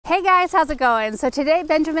Hey guys, how's it going? So today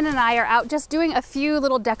Benjamin and I are out just doing a few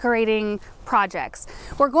little decorating projects.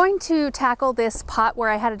 We're going to tackle this pot where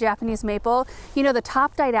I had a Japanese maple. You know, the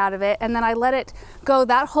top died out of it and then I let it go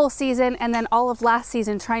that whole season and then all of last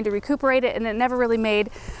season trying to recuperate it, and it never really made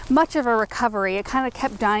much of a recovery. It kind of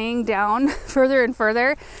kept dying down further and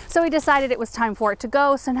further. So we decided it was time for it to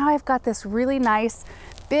go. So now I've got this really nice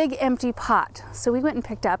big empty pot. So we went and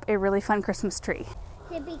picked up a really fun Christmas tree.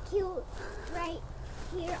 It'd be cute right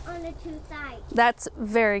here on the two sides. That's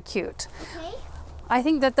very cute. Okay? I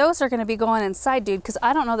think that those are going to be going inside, dude, because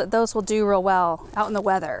I don't know that those will do real well out in the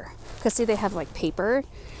weather. Because see, they have like paper.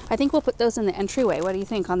 I think we'll put those in the entryway. What do you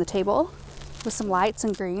think, on the table with some lights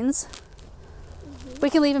and greens? We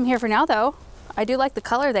can leave them here for now though. I do like the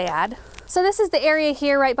color they add. So this is the area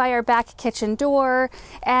here right by our back kitchen door,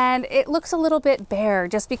 and it looks a little bit bare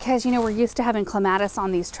just because, you know, we're used to having clematis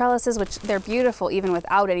on these trellises, which they're beautiful even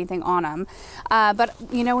without anything on them. But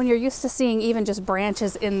you know, when you're used to seeing even just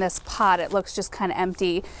branches in this pot, it looks just kind of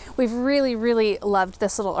empty. We've really loved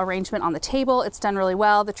this little arrangement on the table. It's done really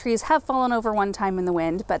well. The trees have fallen over one time in the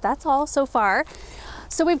wind, but that's all so far.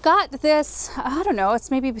 So we've got this, I don't know,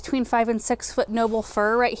 it's maybe between 5 and 6 foot noble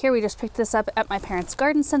fir right here. We just picked this up at my parents'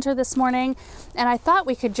 garden center this morning. And I thought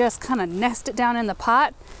we could just kind of nest it down in the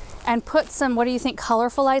pot and put some, what do you think,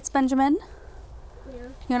 colorful lights, Benjamin? Yeah.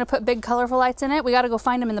 You want to put big colorful lights in it? We got to go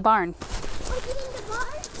find them in the barn. Oh, you mean the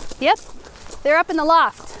barn? Yep, they're up in the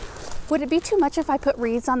loft. Would it be too much if I put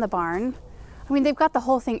wreaths on the barn? I mean, they've got the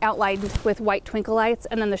whole thing outlined with white twinkle lights,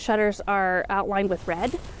 and then the shutters are outlined with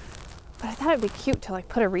red. But I thought it'd be cute to like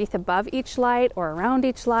put a wreath above each light or around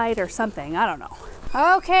each light or something. I don't know.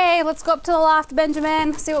 Okay, let's go up to the loft,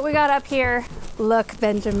 Benjamin. See what we got up here. Look,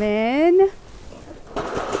 Benjamin.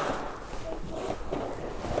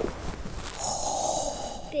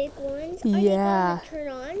 Big ones? Yeah. Are they gonna turn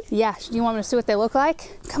on? Yeah, do you want me to see what they look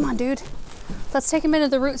like? Come on, dude. Let's take them into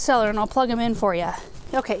the root cellar and I'll plug them in for you.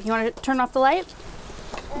 Okay, you want to turn off the light?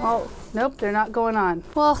 Oh, nope, they're not going on.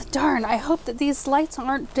 Well, darn, I hope that these lights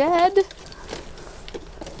aren't dead.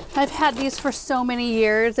 I've had these for so many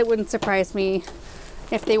years, it wouldn't surprise me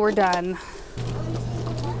if they were done.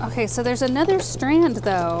 Okay, so there's another strand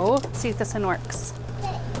though. Let's see if this one works.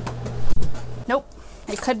 Nope,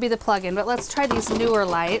 it could be the plug-in, but let's try these newer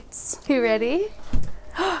lights. You ready?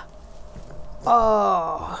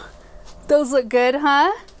 Oh, those look good,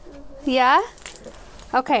 huh? Yeah?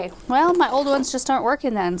 Okay, well, my old ones just aren't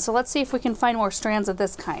working then, so let's see if we can find more strands of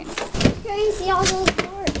this kind. Here you see all those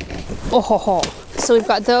boards. Oh ho ho. So we've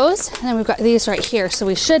got those, and then we've got these right here, so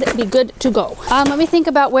we should be good to go. Let me think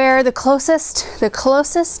about where the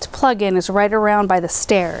closest plug-in is right around by the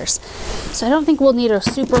stairs. So I don't think we'll need a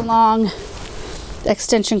super long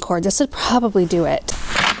extension cord. This would probably do it.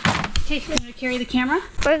 Okay, you want to carry the camera?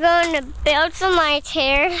 We're going to build some lights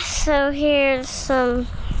here. So here's some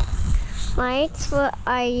lights, what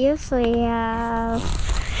I usually have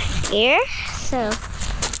here. So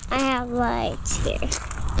I have lights here.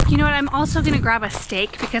 You know what, I'm also gonna grab a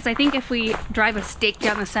stake because I think if we drive a stake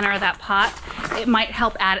down the center of that pot, it might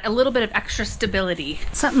help add a little bit of extra stability.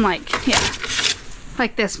 Something like, yeah,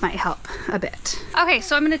 like this might help a bit. Okay,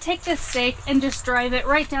 so I'm gonna take this stake and just drive it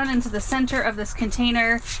right down into the center of this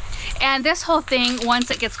container. And this whole thing, once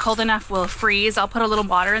it gets cold enough, will freeze. I'll put a little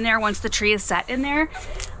water in there once the tree is set in there.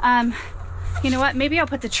 You know what, maybe I'll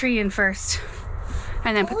put the tree in first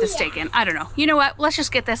and then put the stake in. I don't know. You know what, let's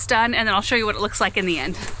just get this done and then I'll show you what it looks like in the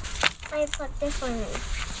end. I put this one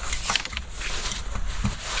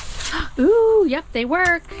in. Ooh, yep, they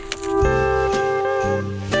work.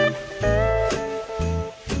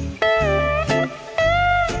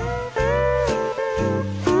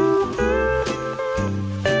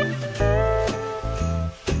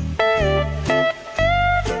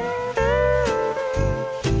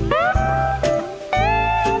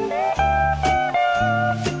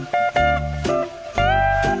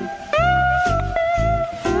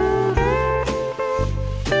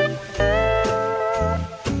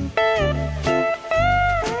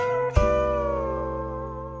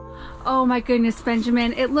 Oh my goodness,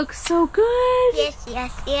 Benjamin, it looks so good. Yes.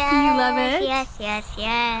 You love it?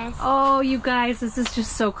 Yes. Oh, you guys, this is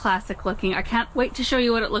just so classic looking. I can't wait to show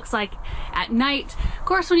you what it looks like at night. Of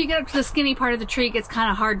course, when you get up to the skinny part of the tree, it gets kind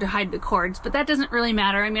of hard to hide the cords, but that doesn't really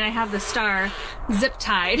matter. I mean, I have the star zip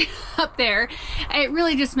tied up there. It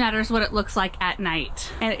really just matters what it looks like at night.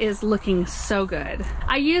 And it is looking so good.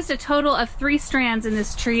 I used a total of 3 strands in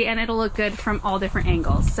this tree, and it'll look good from all different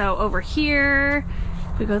angles. So over here,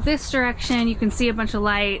 if we go this direction, you can see a bunch of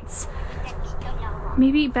lights.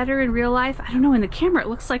 Maybe better in real life. I don't know, in the camera it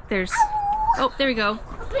looks like there's... Oh, there we go.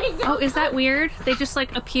 Oh, is that weird? They just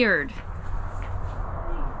like appeared.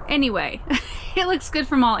 Anyway, it looks good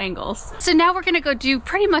from all angles. So now we're gonna go do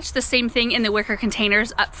pretty much the same thing in the wicker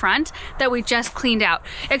containers up front that we just cleaned out,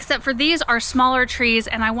 except for these are smaller trees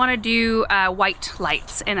and I wanna do white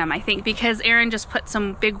lights in them, I think, because Aaron just put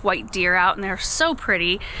some big white deer out and they're so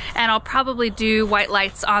pretty, and I'll probably do white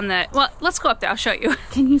lights on the, well, let's go up there, I'll show you.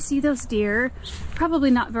 Can you see those deer?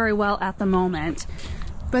 Probably not very well at the moment,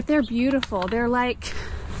 but they're beautiful. They're like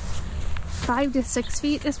 5 to 6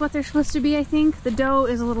 feet is what they're supposed to be, I think. The doe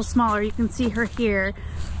is a little smaller. You can see her here.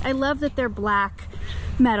 I love that they're black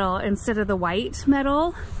metal instead of the white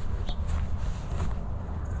metal.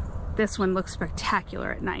 This one looks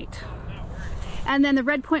spectacular at night. And then the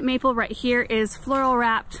red point maple right here is floral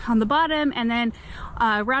wrapped on the bottom and then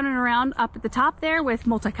round and around up at the top there with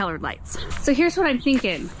multicolored lights. So here's what I'm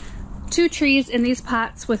thinking. 2 trees in these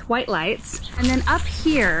pots with white lights, and then up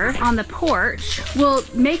here on the porch we'll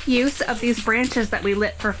make use of these branches that we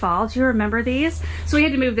lit for fall. Do you remember these? So we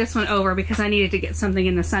had to move this one over because I needed to get something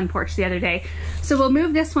in the sun porch the other day. So we'll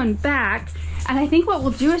move this one back, and I think what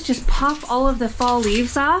we'll do is just pop all of the fall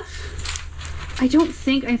leaves off. I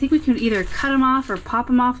think we can either cut them off or pop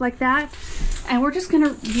them off like that, and we're just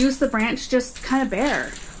gonna use the branch just kind of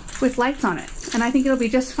bare with lights on it, and I think it'll be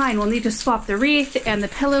just fine. We'll need to swap the wreath and the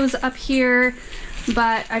pillows up here,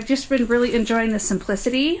 but I've just been really enjoying the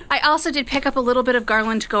simplicity. I also did pick up a little bit of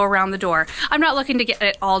garland to go around the door. I'm not looking to get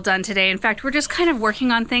it all done today. In fact, we're just kind of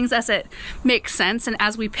working on things as it makes sense and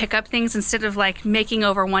as we pick up things, instead of like making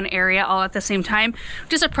over one area all at the same time,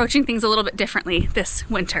 just approaching things a little bit differently this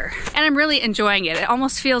winter. And I'm really enjoying it. It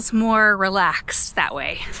almost feels more relaxed that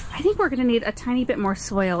way. I think we're gonna need a tiny bit more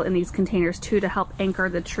soil in these containers too to help anchor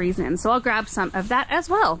the trees in. So I'll grab some of that as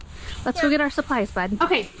well. Let's go get our supplies, bud.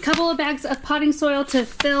 Okay, couple of bags of potting soil to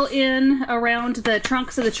fill in around the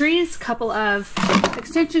trunks of the trees, couple of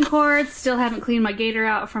extension cords. Still haven't cleaned my gator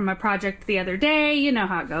out from my project the other day. You know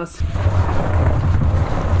how it goes.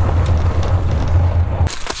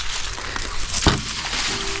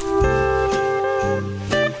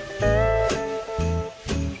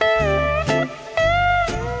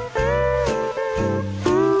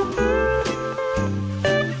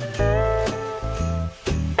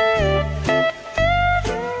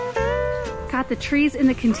 The trees in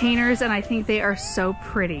the containers, and I think they are so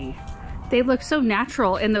pretty. They look so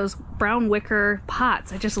natural in those brown wicker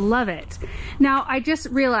pots. I just love it. Now, I just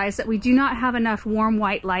realized that we do not have enough warm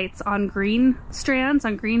white lights on green strands,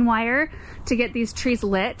 on green wire, to get these trees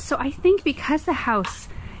lit. So I think because the house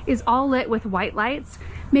is all lit with white lights,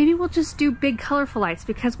 maybe we'll just do big colorful lights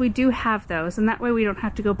because we do have those, and that way we don't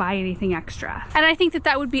have to go buy anything extra. And I think that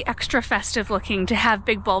that would be extra festive looking to have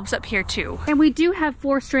big bulbs up here too. And we do have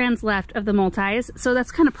 4 strands left of the multis, so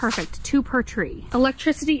that's kind of perfect, 2 per tree.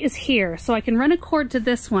 Electricity is here, so I can run a cord to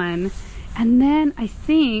this one, and then I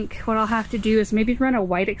think what I'll have to do is maybe run a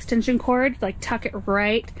white extension cord, like tuck it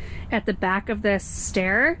right at the back of this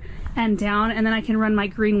stair and down, and then I can run my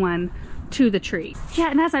green one to the tree. Yeah,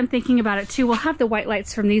 and as I'm thinking about it too, we'll have the white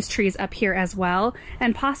lights from these trees up here as well,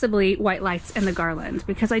 and possibly white lights in the garland,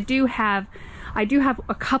 because I do have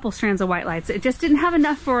a couple strands of white lights. It just didn't have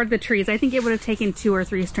enough for the trees. I think it would have taken 2 or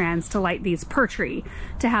 3 strands to light these per tree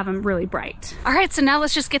to have them really bright. All right, so now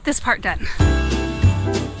let's just get this part done.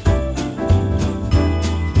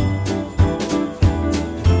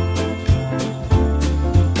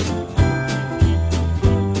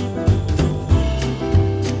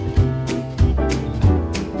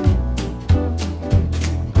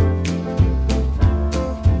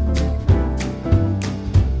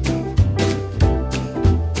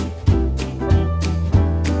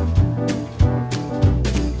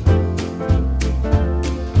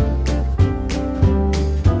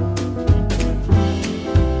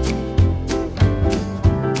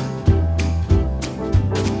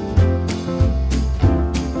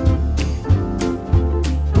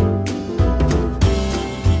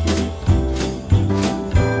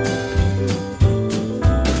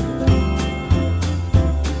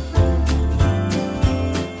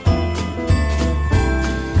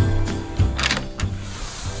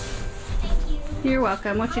 You're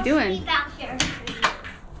welcome. What you doing? I'm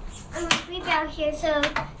gonna sweep out here so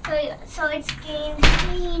it's getting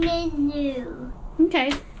clean and new.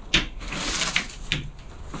 Okay.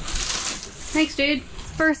 Thanks, dude.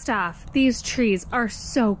 First off, these trees are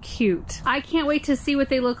so cute. I can't wait to see what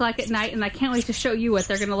they look like at night, and I can't wait to show you what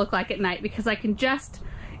they're gonna look like at night because I can just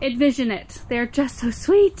envision it. They're just so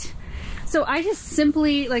sweet. So I just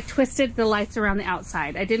simply like twisted the lights around the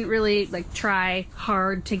outside. I didn't really like try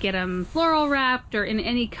hard to get them floral wrapped or in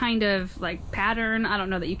any kind of like pattern. I don't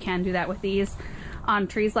know that you can do that with these on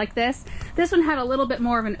trees like this. This one had a little bit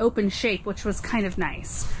more of an open shape, which was kind of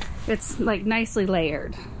nice. It's like nicely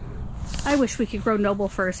layered. I wish we could grow noble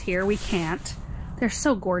firs here. We can't. They're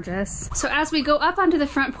so gorgeous. So as we go up onto the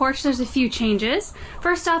front porch, there's a few changes.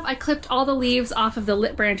 First off, I clipped all the leaves off of the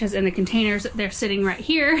lit branches in the containers. They're sitting right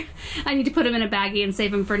here. I need to put them in a baggie and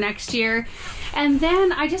save them for next year. And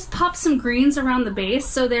then I just popped some greens around the base.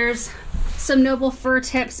 So there's some noble fir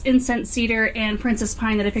tips, incense cedar, and princess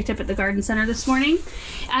pine that I picked up at the garden center this morning.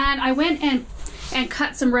 And I went and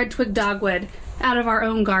cut some red twig dogwood out of our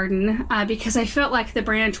own garden because I felt like the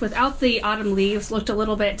branch without the autumn leaves looked a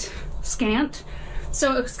little bit scant.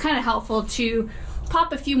 So it was kind of helpful to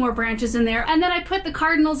pop a few more branches in there. And then I put the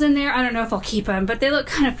cardinals in there. I don't know if I'll keep them, but they look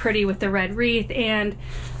kind of pretty with the red wreath. And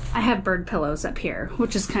I have bird pillows up here,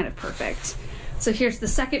 which is kind of perfect. So here's the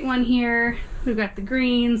second one here. We've got the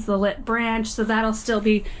greens, the lit branch, so that'll still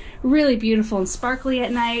be really beautiful and sparkly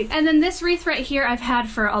at night. And then this wreath right here I've had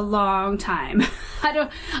for a long time.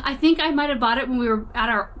 I think I might have bought it when we were at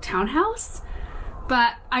our townhouse,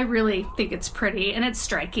 but I really think it's pretty and it's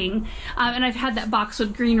striking. And I've had that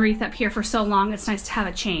boxwood green wreath up here for so long, it's nice to have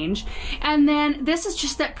a change. And then this is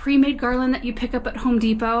just that pre-made garland that you pick up at Home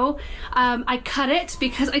Depot. I cut it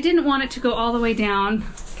because I didn't want it to go all the way down.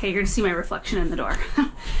 Okay, you're gonna see my reflection in the door.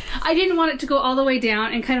 I didn't want it to go all the way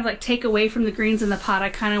down and kind of like take away from the greens in the pot. I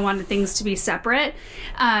kind of wanted things to be separate.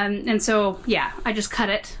 And so, yeah, I just cut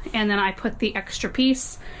it. And then I put the extra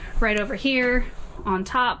piece right over here on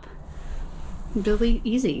top. Really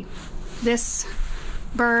easy. This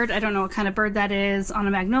bird, I don't know what kind of bird that is, on a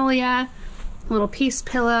magnolia, little peace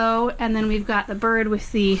pillow, and then we've got the bird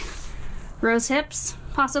with the rose hips,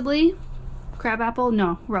 possibly. Crabapple?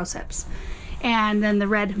 No, rose hips. And then the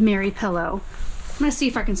red Mary pillow. I'm gonna see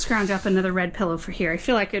if I can scrounge up another red pillow for here. I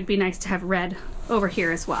feel like it'd be nice to have red over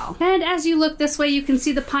here as well. And as you look this way, you can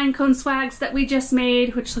see the pine cone swags that we just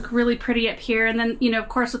made, which look really pretty up here. And then, you know, of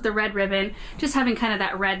course with the red ribbon, just having kind of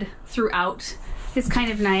that red throughout is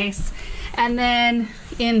kind of nice. And then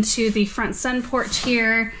into the front sun porch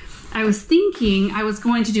here, I was thinking I was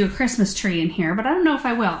going to do a Christmas tree in here, but I don't know if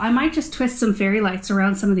I will. I might just twist some fairy lights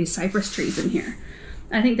around some of these cypress trees in here.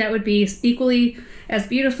 I think that would be equally as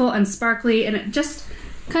beautiful and sparkly, and it just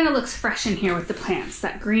kind of looks fresh in here with the plants.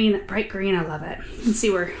 That green, that bright green, I love it. You can see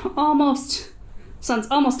we're sun's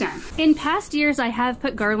almost down. In past years, I have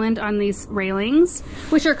put garland on these railings,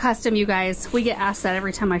 which are custom, you guys. We get asked that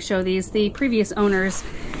every time I show these. The previous owners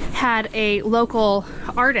had a local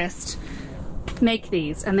artist make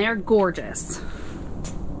these, and they're gorgeous.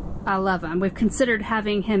 I love them. We've considered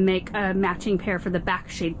having him make a matching pair for the back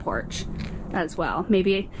shade porch as well.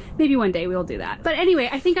 Maybe one day we'll do that. But anyway,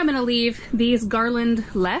 I think I'm gonna leave these garland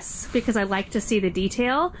less because I like to see the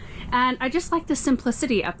detail, and I just like the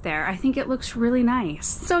simplicity up there. I think it looks really nice.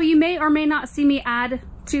 So you may or may not see me add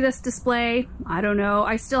to this display. I don't know.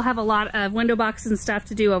 I still have a lot of window boxes and stuff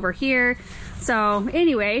to do over here. So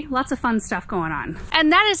anyway, lots of fun stuff going on.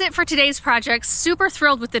 And that is it for today's project. Super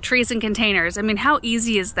thrilled with the trees and containers. I mean, how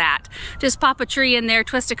easy is that? Just pop a tree in there,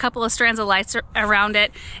 twist a couple of strands of lights around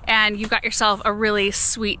it, and you've got yourself a really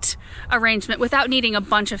sweet arrangement without needing a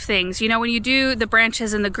bunch of things. You know, when you do the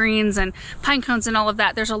branches and the greens and pine cones and all of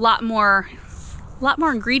that, there's a lot more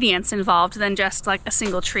ingredients involved than just like a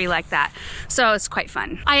single tree like that. So it's quite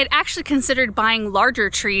fun. I had actually considered buying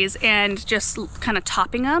larger trees and just kind of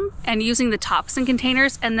topping them and using the tops in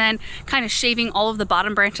containers, and then kind of shaving all of the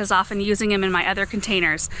bottom branches off and using them in my other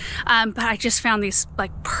containers. But I just found these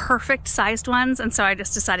like perfect sized ones, and so I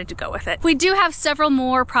just decided to go with it. We do have several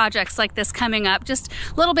more projects like this coming up, just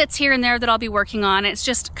little bits here and there that I'll be working on. It's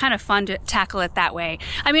just kind of fun to tackle it that way.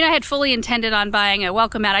 I mean, I had fully intended on buying a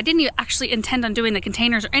welcome mat. I didn't actually intend on doing the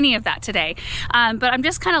containers or any of that today, but I'm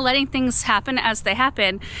just kind of letting things happen as they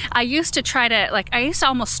happen. I used to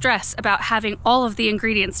almost stress about having all of the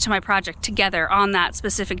ingredients to my project together on that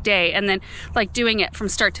specific day, and then like doing it from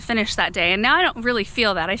start to finish that day. And now I don't really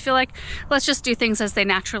feel that. I feel like let's just do things as they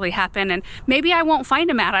naturally happen, and maybe I won't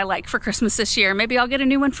find a mat I like for Christmas this year. Maybe I'll get a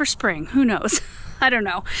new one for spring. Who knows? I don't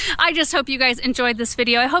know. I just hope you guys enjoyed this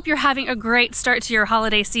video. I hope you're having a great start to your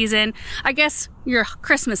holiday season. I guess your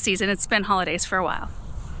Christmas season. It's been holidays for a while.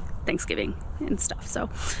 Thanksgiving and stuff.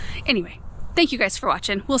 So anyway, thank you guys for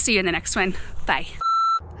watching. We'll see you in the next one. Bye.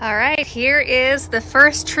 All right, here is the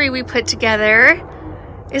first tree we put together.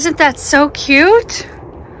 Isn't that so cute?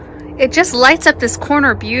 It just lights up this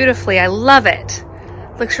corner beautifully. I love it.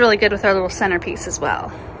 Looks really good with our little centerpiece as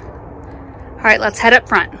well. All right, let's head up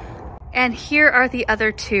front. And here are the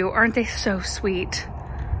other two. Aren't they so sweet?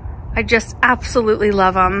 I just absolutely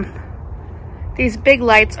love them. These big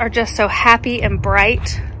lights are just so happy and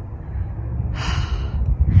bright.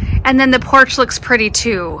 And then the porch looks pretty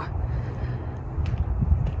too.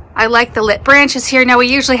 I like the lit branches here. Now we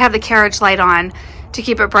usually have the carriage light on to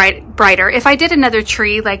keep it brighter. If I did another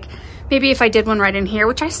tree, like maybe if I did one right in here,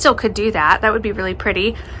 which I still could do that would be really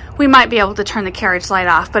pretty, we might be able to turn the carriage light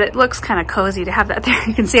off, but it looks kind of cozy to have that there.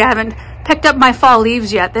 You can see I haven't picked up my fall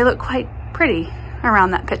leaves yet. They look quite pretty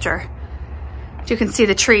around that picture. You can see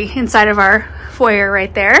the tree inside of our foyer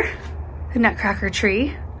right there, the Nutcracker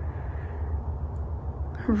tree.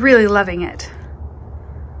 Really loving it.